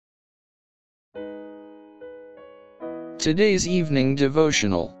Today's evening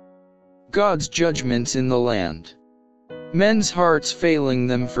devotional. God's judgments in the land. Men's hearts failing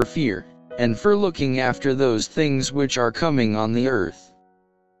them for fear, and for looking after those things which are coming on the earth.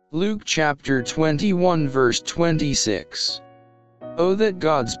 Luke chapter 21 verse 26. Oh, that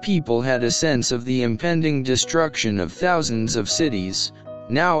God's people had a sense of the impending destruction of thousands of cities,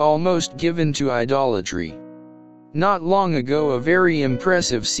 now almost given to idolatry. Not long ago a very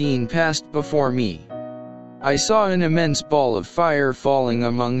impressive scene passed before me. I saw an immense ball of fire falling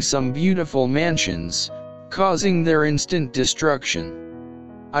among some beautiful mansions, causing their instant destruction.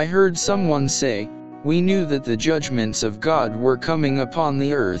 I heard someone say, "We knew that the judgments of God were coming upon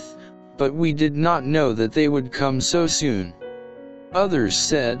the earth, but we did not know that they would come so soon." Others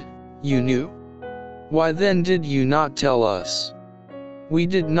said, "You knew? Why then did you not tell us?" We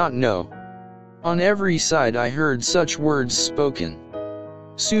did not know. On every side I heard such words spoken.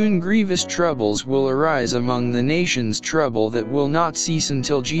 Soon grievous troubles will arise among the nations, trouble that will not cease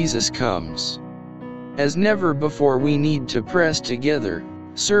until Jesus comes. As never before we need to press together,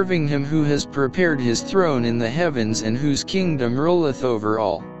 serving Him who has prepared His throne in the heavens and whose kingdom ruleth over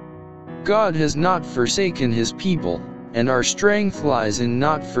all. God has not forsaken His people, and our strength lies in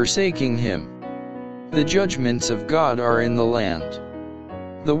not forsaking Him. The judgments of God are in the land.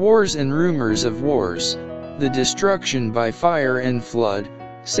 The wars and rumors of wars, the destruction by fire and flood,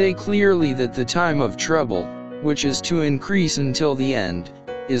 say clearly that the time of trouble, which is to increase until the end,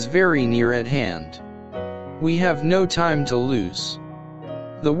 is very near at hand. We have no time to lose.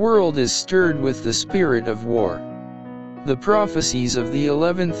 The world is stirred with the spirit of war. The prophecies of the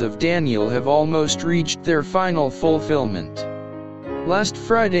 11th of Daniel have almost reached their final fulfillment. Last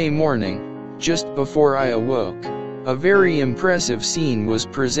Friday morning, just before I awoke, a very impressive scene was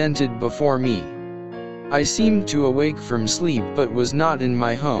presented before me. I seemed to awake from sleep but was not in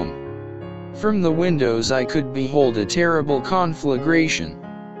my home. From the windows I could behold a terrible conflagration.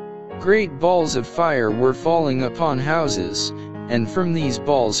 Great balls of fire were falling upon houses, and from these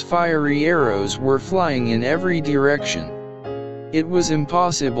balls fiery arrows were flying in every direction. It was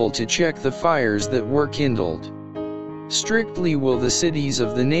impossible to check the fires that were kindled. Strictly will the cities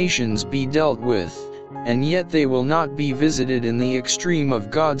of the nations be dealt with, and yet they will not be visited in the extreme of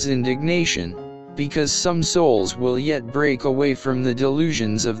God's indignation, because some souls will yet break away from the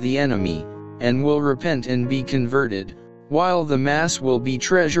delusions of the enemy, and will repent and be converted, while the mass will be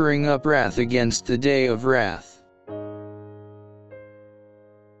treasuring up wrath against the day of wrath.